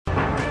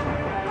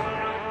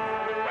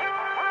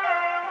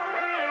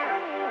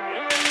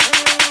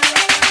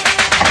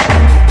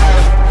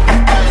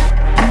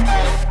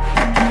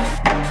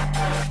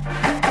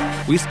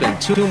We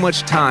spend too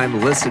much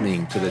time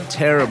listening to the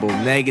terrible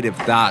negative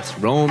thoughts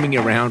roaming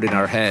around in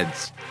our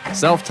heads.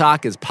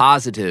 Self-talk is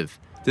positive.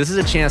 This is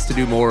a chance to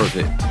do more of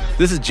it.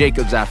 This is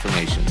Jacob's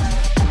Affirmations.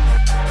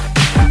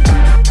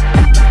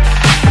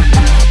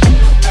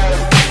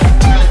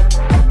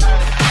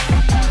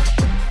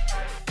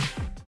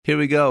 Here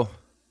we go.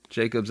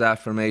 Jacob's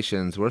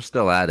Affirmations. We're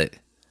still at it.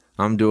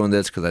 I'm doing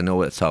this because I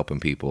know it's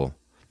helping people.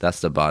 That's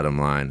the bottom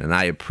line. And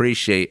I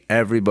appreciate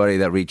everybody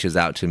that reaches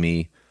out to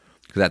me,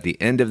 because at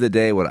the end of the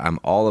day, what I'm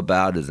all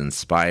about is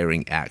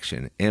inspiring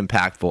action,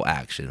 impactful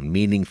action,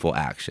 meaningful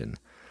action.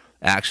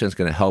 Action is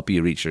going to help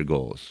you reach your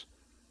goals.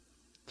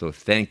 So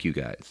thank you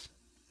guys.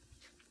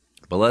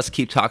 But let's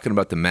keep talking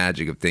about the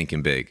magic of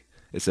thinking big.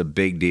 It's a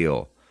big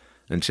deal.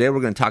 And today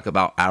we're going to talk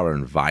about our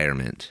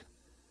environment.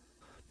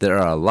 There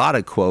are a lot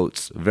of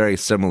quotes very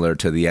similar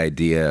to the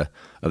idea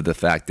of the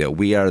fact that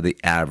we are the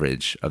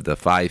average of the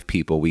 5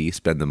 people we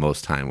spend the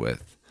most time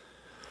with.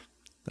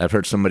 I've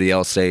heard somebody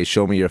else say,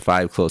 show me your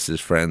 5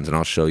 closest friends and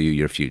I'll show you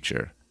your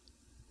future.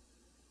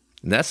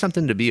 And that's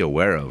something to be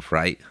aware of,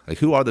 right? Like,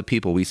 who are the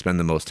people we spend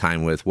the most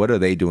time with? What are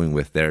they doing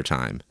with their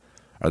time?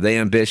 Are they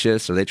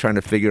ambitious? Are they trying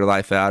to figure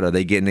life out? Are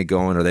they getting it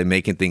going? Are they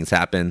making things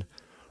happen?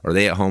 Are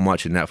they at home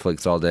watching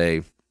Netflix all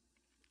day,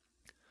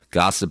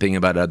 gossiping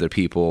about other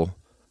people,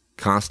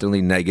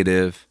 constantly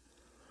negative?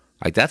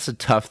 Like, that's a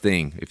tough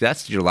thing. If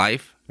that's your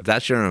life, if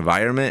that's your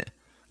environment,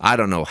 I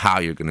don't know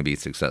how you're going to be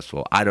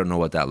successful. I don't know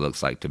what that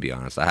looks like, to be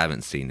honest. I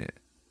haven't seen it.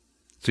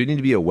 So you need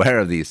to be aware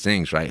of these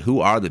things, right?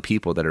 Who are the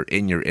people that are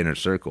in your inner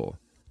circle?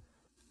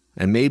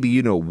 And maybe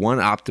you know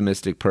one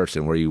optimistic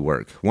person where you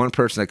work, one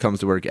person that comes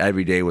to work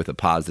every day with a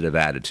positive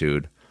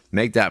attitude.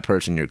 Make that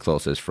person your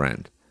closest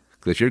friend.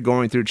 Because if you're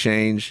going through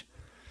change,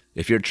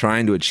 if you're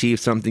trying to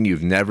achieve something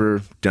you've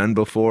never done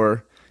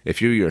before,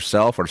 if you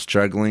yourself are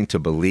struggling to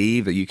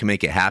believe that you can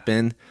make it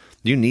happen,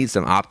 you need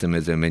some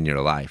optimism in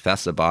your life.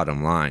 That's the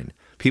bottom line.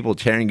 People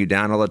tearing you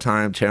down all the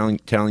time,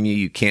 telling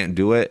you can't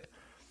do it,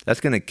 that's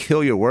going to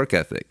kill your work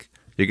ethic.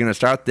 You're going to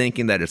start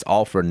thinking that it's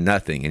all for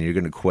nothing and you're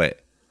going to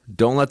quit.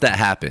 Don't let that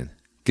happen.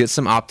 Get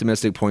some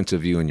optimistic points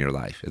of view in your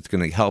life. It's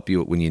going to help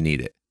you when you need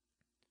it.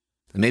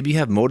 And maybe you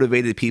have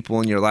motivated people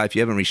in your life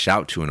you haven't reached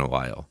out to in a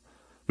while.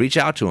 Reach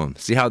out to them.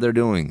 See how they're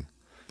doing.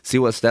 See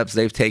what steps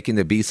they've taken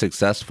to be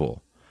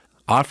successful.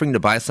 Offering to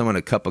buy someone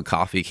a cup of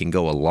coffee can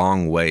go a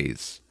long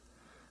ways.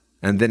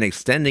 And then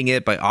extending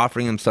it by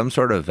offering them some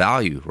sort of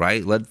value,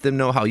 right? Let them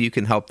know how you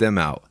can help them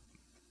out.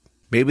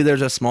 Maybe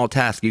there's a small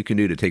task you can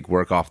do to take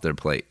work off their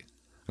plate.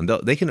 And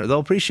they'll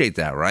appreciate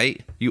that,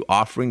 right? You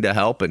offering to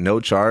help at no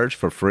charge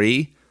for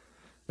free.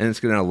 And it's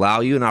going to allow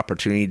you an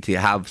opportunity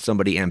to have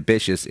somebody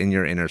ambitious in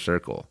your inner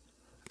circle.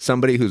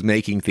 Somebody who's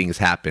making things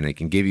happen and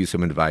can give you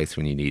some advice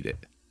when you need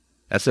it.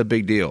 That's a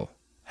big deal.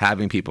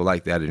 Having people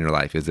like that in your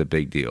life is a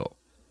big deal.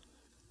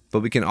 But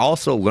we can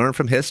also learn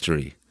from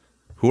history.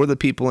 Who are the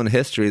people in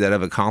history that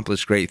have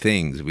accomplished great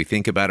things? We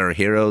think about our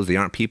heroes. They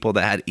aren't people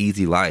that had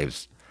easy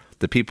lives.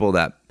 The people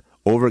that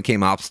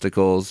overcame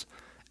obstacles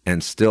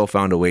and still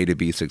found a way to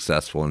be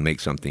successful and make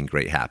something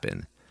great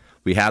happen.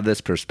 We have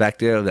this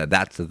perspective that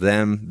that's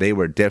them. They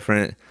were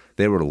different.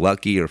 They were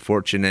lucky or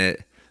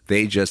fortunate.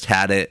 They just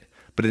had it.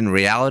 But in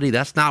reality,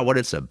 that's not what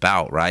it's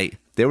about, right?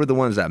 They were the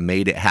ones that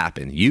made it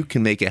happen. You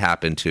can make it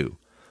happen too.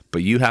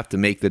 But you have to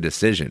make the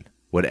decision,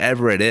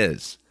 whatever it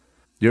is.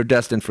 You're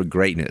destined for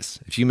greatness.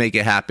 If you make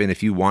it happen,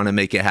 if you want to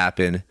make it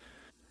happen,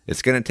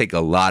 it's going to take a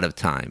lot of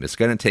time. It's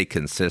going to take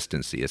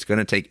consistency. It's going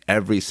to take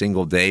every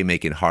single day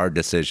making hard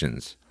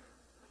decisions.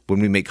 When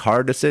we make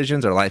hard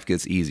decisions, our life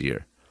gets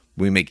easier.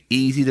 When we make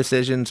easy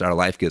decisions, our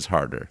life gets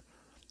harder.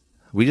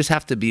 We just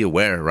have to be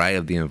aware, right,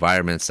 of the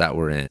environments that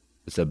we're in.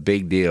 It's a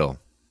big deal.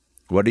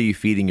 What are you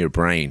feeding your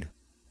brain?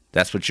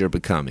 That's what you're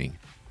becoming.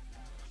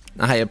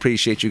 I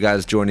appreciate you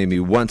guys joining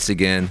me once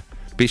again.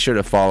 Be sure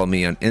to follow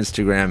me on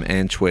Instagram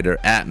and Twitter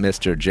at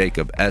Mr.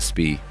 Jacob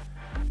SB.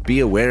 Be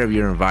aware of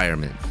your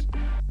environment.